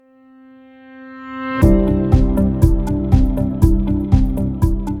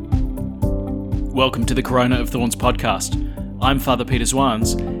welcome to the Corona of Thorns podcast. I'm Father Peter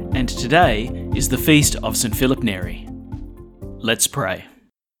Zwans, and today is the feast of St. Philip Neri. Let's pray.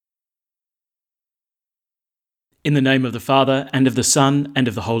 In the name of the Father, and of the Son, and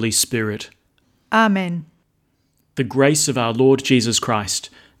of the Holy Spirit. Amen. The grace of our Lord Jesus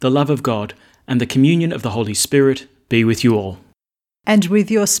Christ, the love of God, and the communion of the Holy Spirit be with you all. And with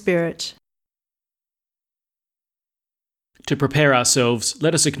your spirit. To prepare ourselves,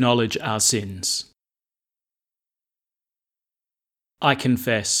 let us acknowledge our sins. I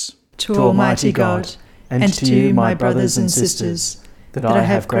confess To Almighty God, and to you, my brothers and sisters, that I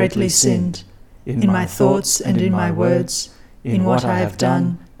have greatly sinned, in my thoughts and in my words, in what I have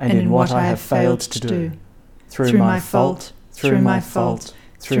done and in what I have failed to do, through my fault, through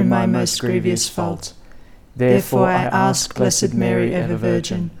my most grievous fault. Therefore I ask Blessed Mary, ever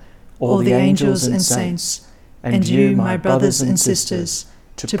Virgin, all the angels and saints, and you, my brothers and sisters,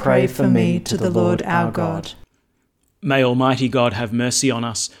 to pray for me to the Lord our God. May Almighty God have mercy on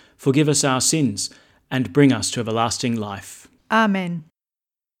us, forgive us our sins, and bring us to everlasting life. Amen.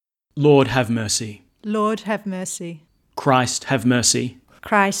 Lord, have mercy. Lord, have mercy. Christ, have mercy.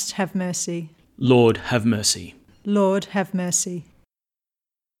 Christ, have mercy. Lord, have mercy. Lord, have mercy.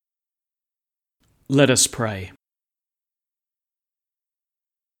 Let us pray.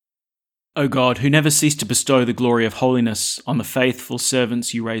 O God, who never cease to bestow the glory of holiness on the faithful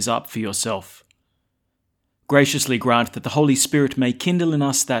servants you raise up for yourself, graciously grant that the Holy Spirit may kindle in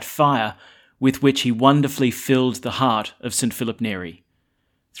us that fire with which he wonderfully filled the heart of St. Philip Neri.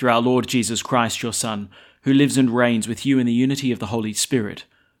 Through our Lord Jesus Christ, your Son, who lives and reigns with you in the unity of the Holy Spirit,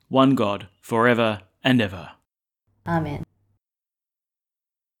 one God, forever and ever. Amen.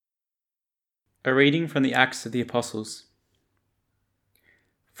 A reading from the Acts of the Apostles.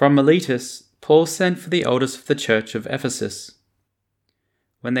 From Miletus, Paul sent for the elders of the church of Ephesus.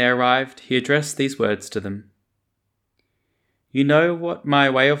 When they arrived, he addressed these words to them. You know what my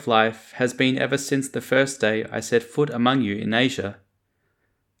way of life has been ever since the first day I set foot among you in Asia,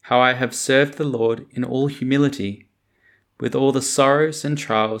 how I have served the Lord in all humility, with all the sorrows and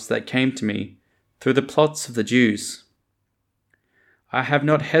trials that came to me through the plots of the Jews. I have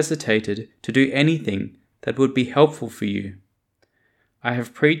not hesitated to do anything that would be helpful for you. I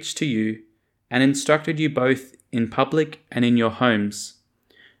have preached to you and instructed you both in public and in your homes,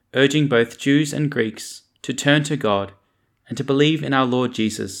 urging both Jews and Greeks to turn to God and to believe in our Lord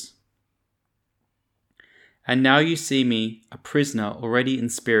Jesus. And now you see me a prisoner already in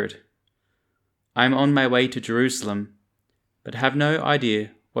spirit. I am on my way to Jerusalem, but have no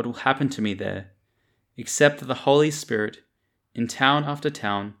idea what will happen to me there, except that the Holy Spirit, in town after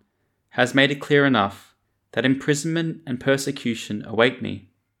town, has made it clear enough that imprisonment and persecution await me.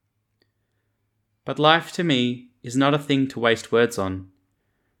 But life to me is not a thing to waste words on,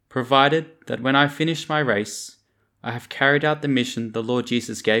 provided that when I finish my race, I have carried out the mission the Lord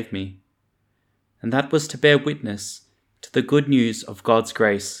Jesus gave me, and that was to bear witness to the good news of God's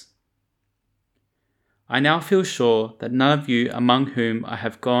grace. I now feel sure that none of you among whom I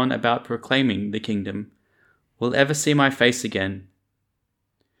have gone about proclaiming the kingdom will ever see my face again.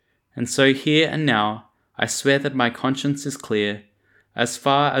 And so here and now, I swear that my conscience is clear, as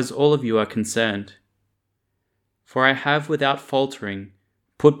far as all of you are concerned. For I have without faltering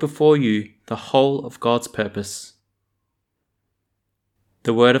put before you the whole of God's purpose.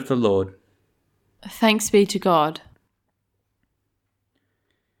 The word of the Lord. Thanks be to God.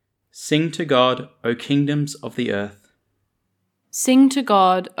 Sing to God, O kingdoms of the earth. Sing to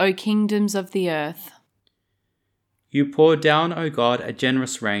God, O kingdoms of the earth. You poured down, O God, a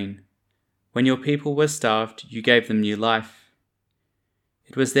generous rain. When your people were starved, you gave them new life.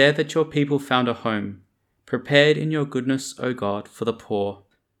 It was there that your people found a home, prepared in your goodness, O God, for the poor.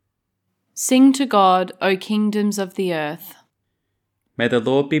 Sing to God, O kingdoms of the earth. May the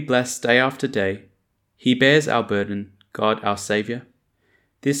Lord be blessed day after day. He bears our burden, God our Saviour.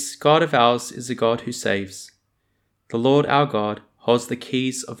 This God of ours is a God who saves. The Lord our God holds the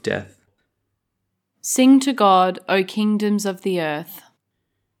keys of death. Sing to God, O kingdoms of the earth.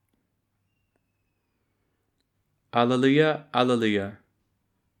 Alleluia, alleluia.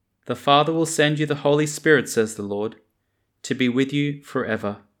 The Father will send you the Holy Spirit, says the Lord, to be with you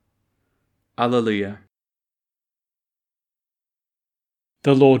forever. Alleluia.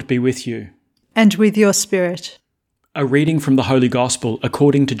 The Lord be with you. And with your spirit. A reading from the Holy Gospel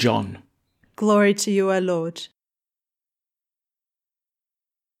according to John. Glory to you, O Lord.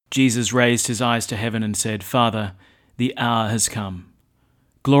 Jesus raised his eyes to heaven and said, Father, the hour has come.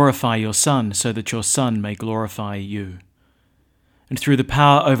 Glorify your Son, so that your Son may glorify you. And through the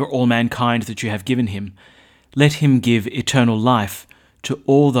power over all mankind that you have given him, let him give eternal life to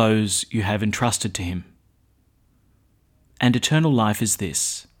all those you have entrusted to him. And eternal life is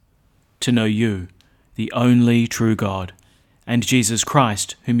this, to know you, the only true God, and Jesus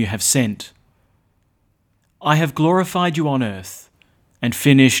Christ, whom you have sent. I have glorified you on earth, and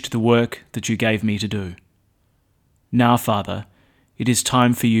finished the work that you gave me to do. Now, Father, it is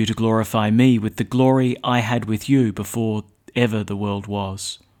time for you to glorify me with the glory I had with you before ever the world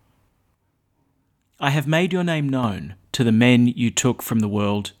was. I have made your name known to the men you took from the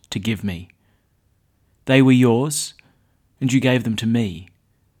world to give me. They were yours, and you gave them to me,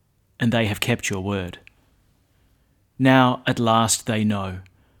 and they have kept your word. Now at last they know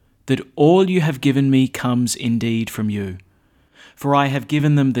that all you have given me comes indeed from you, for I have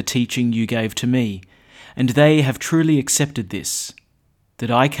given them the teaching you gave to me, and they have truly accepted this,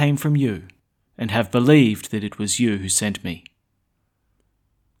 that I came from you, and have believed that it was you who sent me.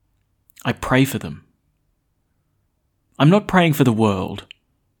 I pray for them. I'm not praying for the world,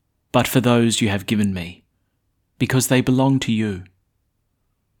 but for those you have given me, because they belong to you.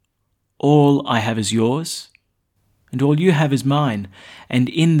 All I have is yours, and all you have is mine, and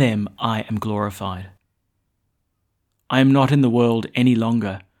in them I am glorified. I am not in the world any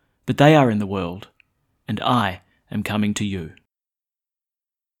longer, but they are in the world, and I am coming to you.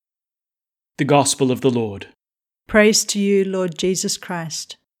 The Gospel of the Lord. Praise to you, Lord Jesus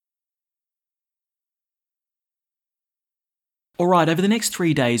Christ. All right, over the next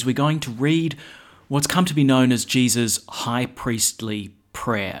 3 days, we're going to read what's come to be known as Jesus' high priestly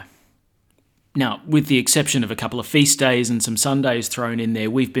prayer. Now, with the exception of a couple of feast days and some Sundays thrown in there,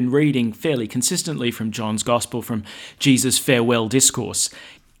 we've been reading fairly consistently from John's Gospel, from Jesus' farewell discourse.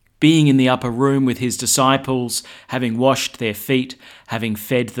 Being in the upper room with his disciples, having washed their feet, having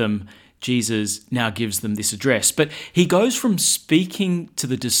fed them, Jesus now gives them this address. But he goes from speaking to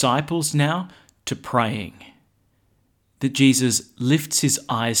the disciples now to praying. That Jesus lifts his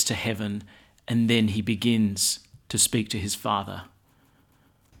eyes to heaven and then he begins to speak to his Father.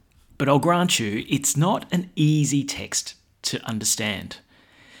 But I'll grant you, it's not an easy text to understand.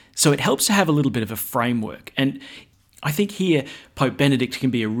 So it helps to have a little bit of a framework. And I think here Pope Benedict can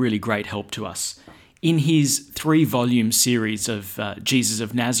be a really great help to us. In his 3-volume series of Jesus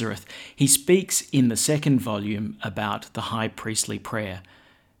of Nazareth, he speaks in the 2nd volume about the high priestly prayer.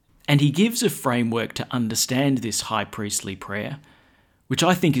 And he gives a framework to understand this high priestly prayer, which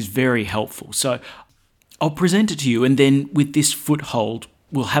I think is very helpful. So I'll present it to you, and then with this foothold,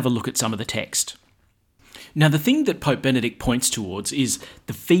 we'll have a look at some of the text. Now, the thing that Pope Benedict points towards is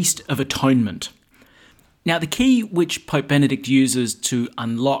the Feast of Atonement. Now, the key which Pope Benedict uses to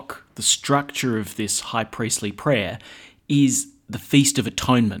unlock the structure of this high priestly prayer is the Feast of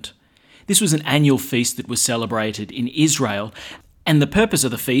Atonement. This was an annual feast that was celebrated in Israel, and the purpose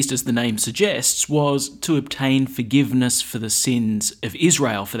of the feast, as the name suggests, was to obtain forgiveness for the sins of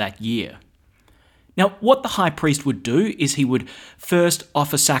Israel for that year. Now, what the high priest would do is he would first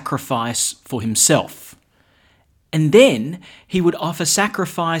offer sacrifice for himself, and then he would offer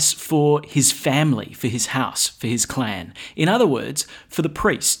sacrifice for his family, for his house, for his clan. In other words, for the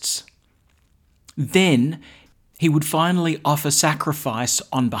priests. Then he would finally offer sacrifice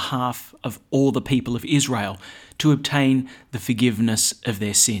on behalf of all the people of Israel to obtain the forgiveness of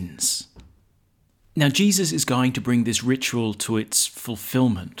their sins. Now, Jesus is going to bring this ritual to its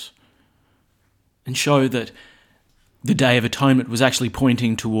fulfillment and show that the Day of Atonement was actually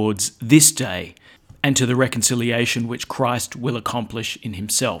pointing towards this day and to the reconciliation which Christ will accomplish in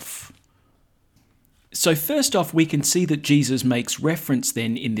himself. So first off, we can see that Jesus makes reference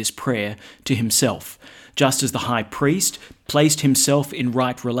then in this prayer to himself. Just as the high priest placed himself in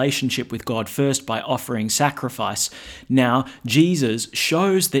right relationship with God first by offering sacrifice, now Jesus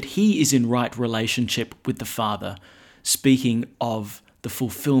shows that he is in right relationship with the Father, speaking of the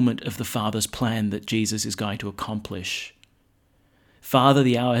fulfillment of the Father's plan that Jesus is going to accomplish. Father,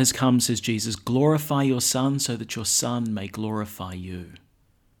 the hour has come, says Jesus, glorify your Son so that your Son may glorify you.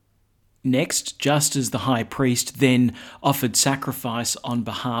 Next, just as the high priest then offered sacrifice on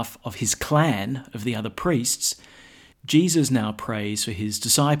behalf of his clan, of the other priests, Jesus now prays for his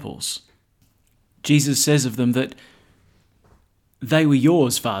disciples. Jesus says of them that they were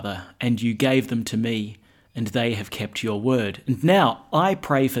yours, Father, and you gave them to me, and they have kept your word. And now I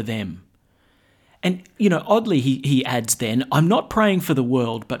pray for them. And, oddly, he adds then, I'm not praying for the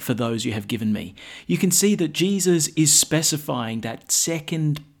world, but for those you have given me. You can see that Jesus is specifying that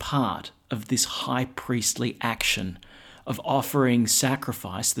second part of this high priestly action of offering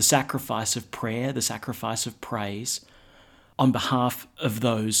sacrifice, the sacrifice of prayer, the sacrifice of praise, on behalf of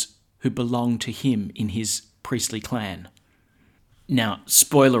those who belong to him in his priestly clan. Now,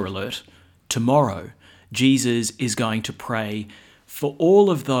 spoiler alert, tomorrow, Jesus is going to pray for all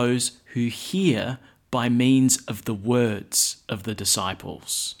of those who hear by means of the words of the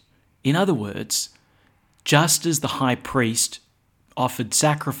disciples. In other words, just as the high priest offered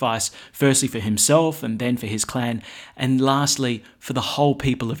sacrifice firstly for himself and then for his clan, and lastly for the whole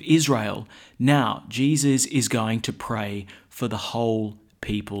people of Israel, now Jesus is going to pray for the whole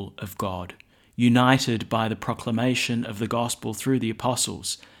people of God, united by the proclamation of the gospel through the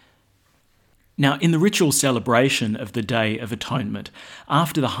apostles. Now, in the ritual celebration of the Day of Atonement,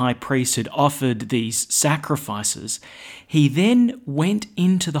 after the high priest had offered these sacrifices, he then went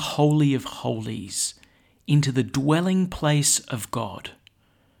into the Holy of Holies, into the dwelling place of God.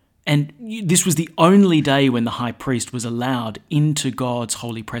 And this was the only day when the high priest was allowed into God's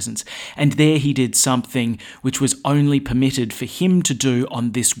holy presence. And there he did something which was only permitted for him to do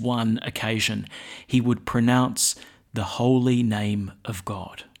on this one occasion. He would pronounce the holy name of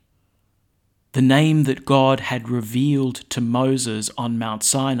God. The name that God had revealed to Moses on Mount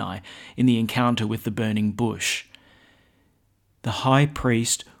Sinai in the encounter with the burning bush. The high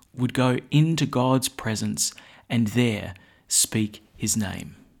priest would go into God's presence and there speak his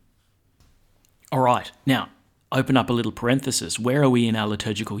name. All right, now, open up a little parenthesis. Where are we in our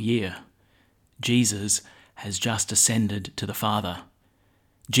liturgical year? Jesus has just ascended to the Father.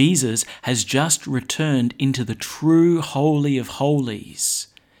 Jesus has just returned into the true Holy of Holies.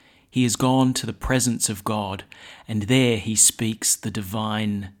 He has gone to the presence of God, and there he speaks the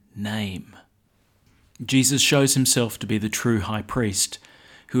divine name. Jesus shows himself to be the true high priest,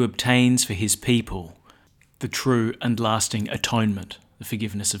 who obtains for his people the true and lasting atonement, the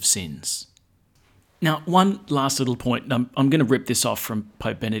forgiveness of sins. Now, one last little point. I'm going to rip this off from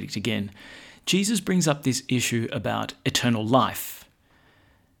Pope Benedict again. Jesus brings up this issue about eternal life.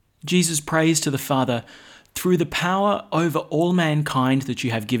 Jesus prays to the Father, through the power over all mankind that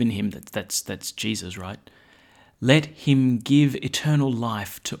you have given him, that's Jesus, right? Let him give eternal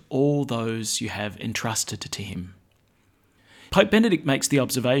life to all those you have entrusted to him. Pope Benedict makes the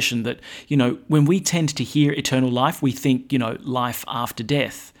observation that, when we tend to hear eternal life, we think, life after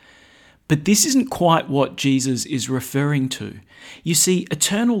death. But this isn't quite what Jesus is referring to. You see,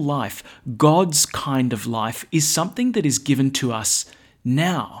 eternal life, God's kind of life, is something that is given to us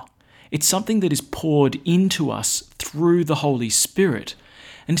now. It's something that is poured into us through the Holy Spirit.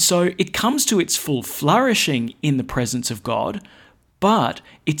 And so it comes to its full flourishing in the presence of God, but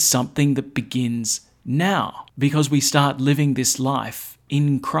it's something that begins now because we start living this life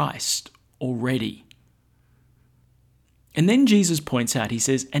in Christ already. And then Jesus points out, he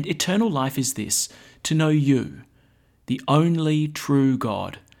says, and eternal life is this, to know you, the only true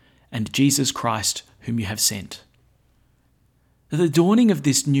God, and Jesus Christ whom you have sent. The dawning of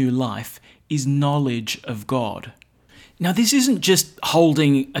this new life is knowledge of God. Now, this isn't just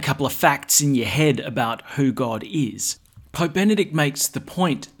holding a couple of facts in your head about who God is. Pope Benedict makes the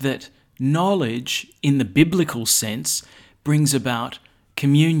point that knowledge, in the biblical sense, brings about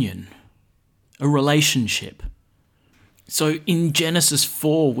communion, a relationship. So in Genesis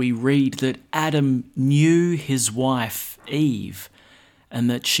 4, we read that Adam knew his wife, Eve, and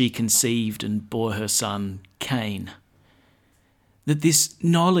that she conceived and bore her son, Cain. That this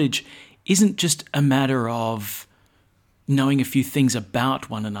knowledge isn't just a matter of knowing a few things about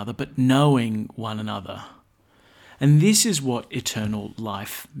one another, but knowing one another. And this is what eternal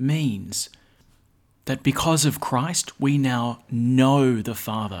life means. That because of Christ, we now know the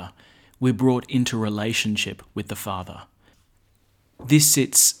Father. We're brought into relationship with the Father. This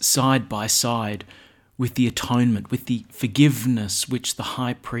sits side by side with the atonement, with the forgiveness which the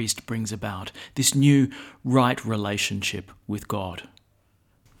high priest brings about, this new right relationship with God.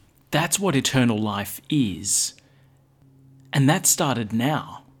 That's what eternal life is. And that started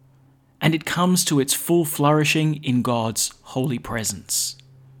now. And it comes to its full flourishing in God's holy presence.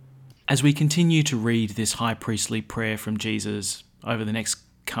 As we continue to read this high priestly prayer from Jesus over the next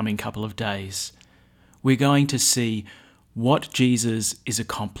coming couple of days, we're going to see what Jesus is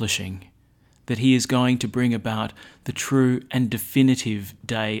accomplishing, that he is going to bring about the true and definitive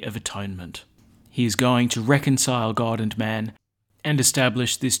Day of Atonement. He is going to reconcile God and man and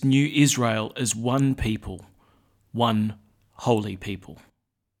establish this new Israel as one people, one holy people.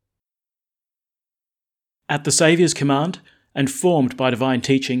 At the Saviour's command, and formed by divine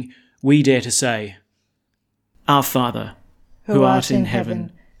teaching, we dare to say, Our Father, who art in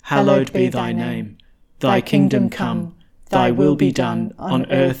heaven, hallowed be thy name. Thy kingdom come, thy will be done on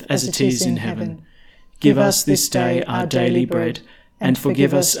earth as it is in heaven. Give us this day our daily bread, and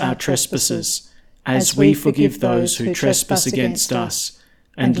forgive us our trespasses, as we forgive those who trespass against us.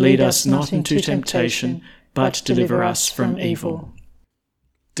 And lead us not into temptation, but deliver us from evil.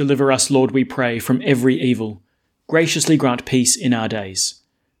 Deliver us, Lord, we pray, from every evil. graciously grant peace in our days,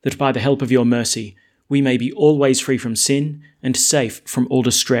 that by the help of your mercy we may be always free from sin and safe from all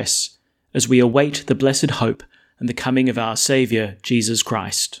distress, as we await the blessed hope and the coming of our Saviour, Jesus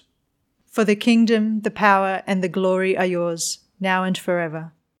Christ. For the kingdom, the power, and the glory are yours, now and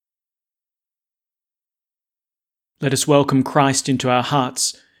forever. Let us welcome Christ into our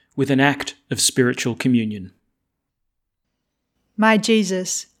hearts with an act of spiritual communion. My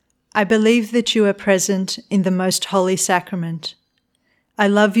Jesus, I believe that you are present in the most holy sacrament. I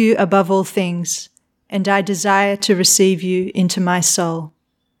love you above all things, and I desire to receive you into my soul.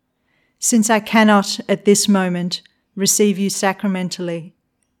 Since I cannot, at this moment, receive you sacramentally,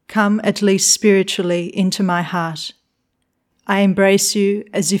 come at least spiritually into my heart. I embrace you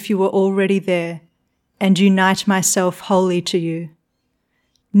as if you were already there, and unite myself wholly to you.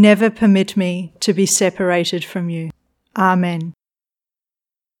 Never permit me to be separated from you. Amen.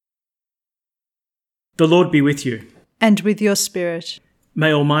 The Lord be with you. And with your spirit.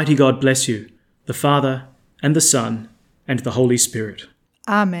 May Almighty God bless you, the Father, and the Son, and the Holy Spirit.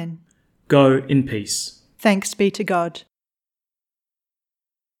 Amen. Go in peace. Thanks be to God.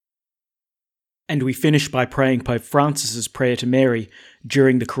 And we finish by praying Pope Francis's prayer to Mary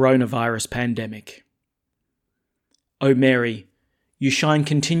during the coronavirus pandemic. O Mary, you shine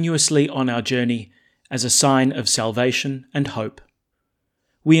continuously on our journey as a sign of salvation and hope.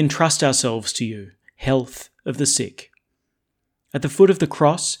 We entrust ourselves to you, health of the sick. At the foot of the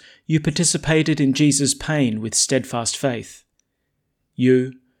cross, you participated in Jesus' pain with steadfast faith.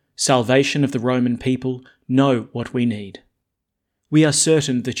 You, salvation of the Roman people, know what we need. We are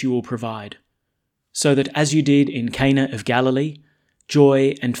certain that you will provide, so that as you did in Cana of Galilee,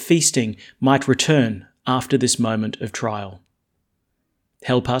 joy and feasting might return after this moment of trial.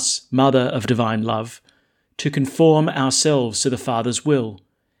 Help us, Mother of Divine Love, to conform ourselves to the Father's will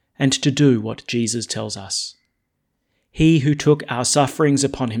and to do what Jesus tells us. He who took our sufferings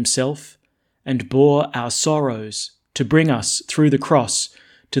upon himself and bore our sorrows to bring us through the cross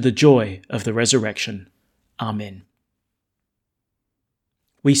to the joy of the resurrection. Amen.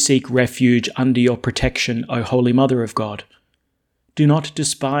 We seek refuge under your protection, O Holy Mother of God. Do not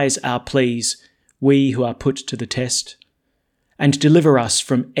despise our pleas, we who are put to the test, and deliver us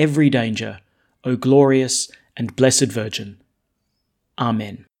from every danger, O glorious and blessed Virgin.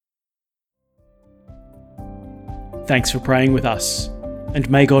 Amen. Thanks for praying with us, and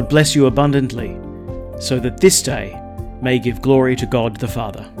may God bless you abundantly, so that this day may give glory to God the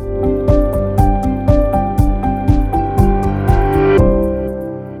Father.